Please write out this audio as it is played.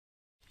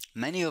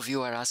Many of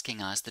you are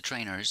asking us, the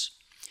trainers,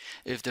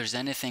 if there's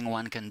anything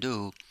one can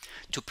do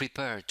to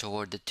prepare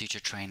toward the teacher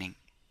training.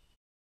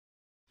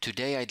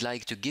 Today I'd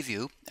like to give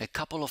you a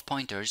couple of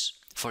pointers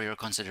for your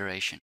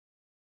consideration.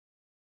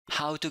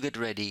 How to get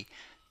ready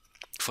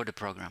for the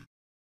program.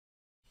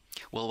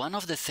 Well, one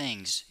of the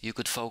things you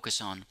could focus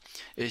on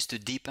is to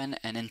deepen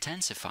and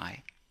intensify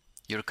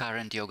your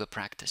current yoga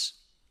practice.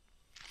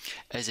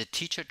 As a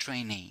teacher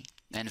trainee,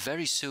 and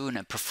very soon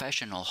a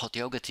professional hot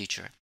yoga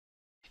teacher,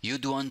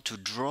 you'd want to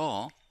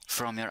draw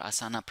from your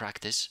asana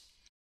practice.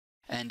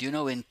 And you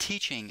know, in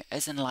teaching,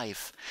 as in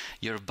life,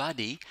 your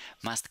body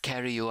must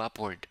carry you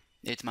upward.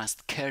 It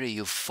must carry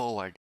you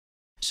forward.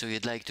 So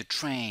you'd like to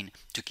train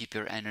to keep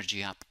your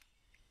energy up.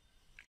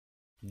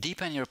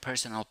 Deepen your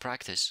personal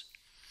practice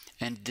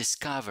and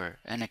discover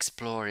and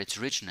explore its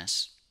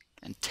richness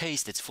and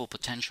taste its full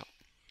potential.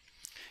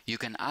 You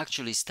can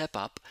actually step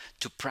up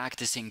to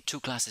practicing 2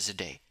 classes a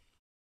day.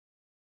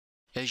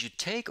 As you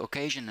take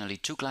occasionally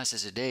 2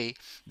 classes a day,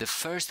 the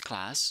first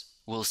class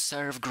will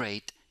serve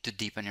great to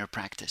deepen your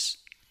practice.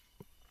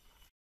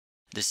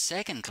 The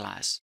second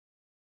class,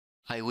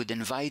 I would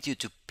invite you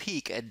to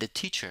peek at the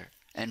teacher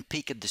and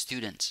peek at the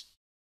students.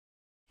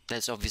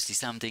 That's obviously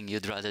something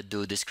you'd rather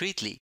do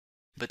discreetly,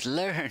 but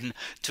learn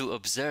to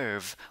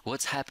observe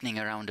what's happening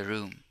around the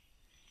room.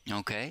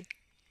 Okay?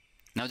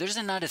 Now there's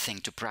another thing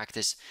to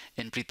practice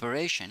in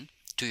preparation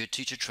to your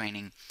teacher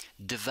training.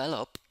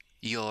 Develop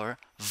your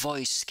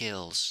voice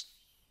skills.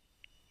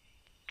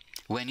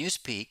 When you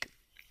speak,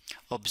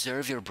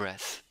 observe your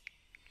breath,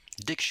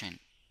 diction,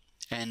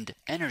 and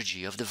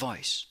energy of the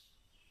voice.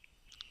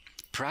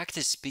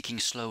 Practice speaking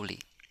slowly,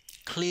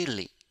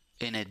 clearly,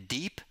 in a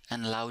deep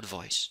and loud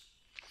voice.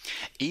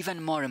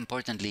 Even more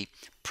importantly,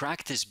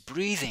 practice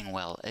breathing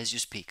well as you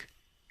speak.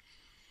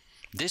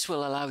 This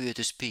will allow you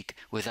to speak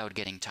without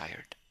getting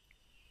tired.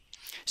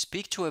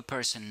 Speak to a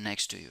person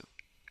next to you.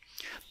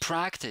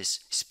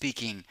 Practice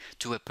speaking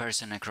to a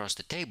person across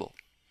the table,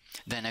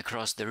 then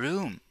across the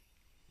room,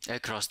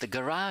 across the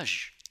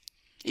garage,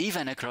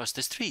 even across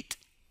the street.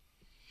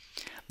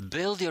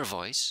 Build your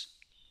voice,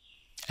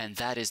 and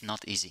that is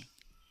not easy.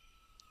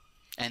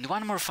 And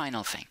one more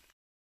final thing.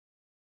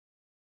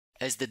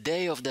 As the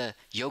day of the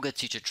yoga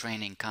teacher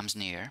training comes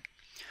near,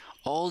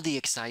 all the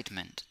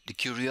excitement, the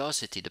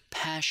curiosity, the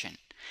passion,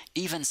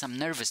 even some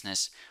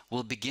nervousness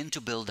will begin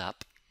to build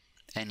up,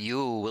 and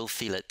you will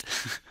feel it.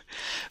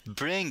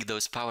 Bring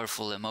those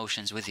powerful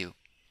emotions with you.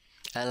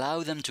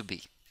 Allow them to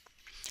be.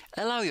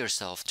 Allow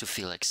yourself to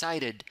feel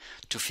excited,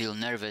 to feel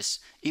nervous,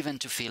 even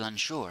to feel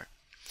unsure.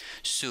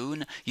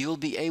 Soon you'll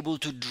be able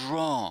to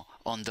draw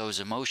on those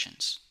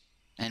emotions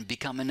and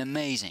become an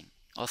amazing,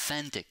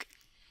 authentic,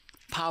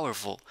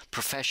 powerful,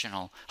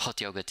 professional hot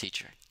yoga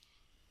teacher.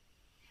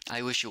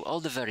 I wish you all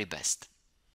the very best.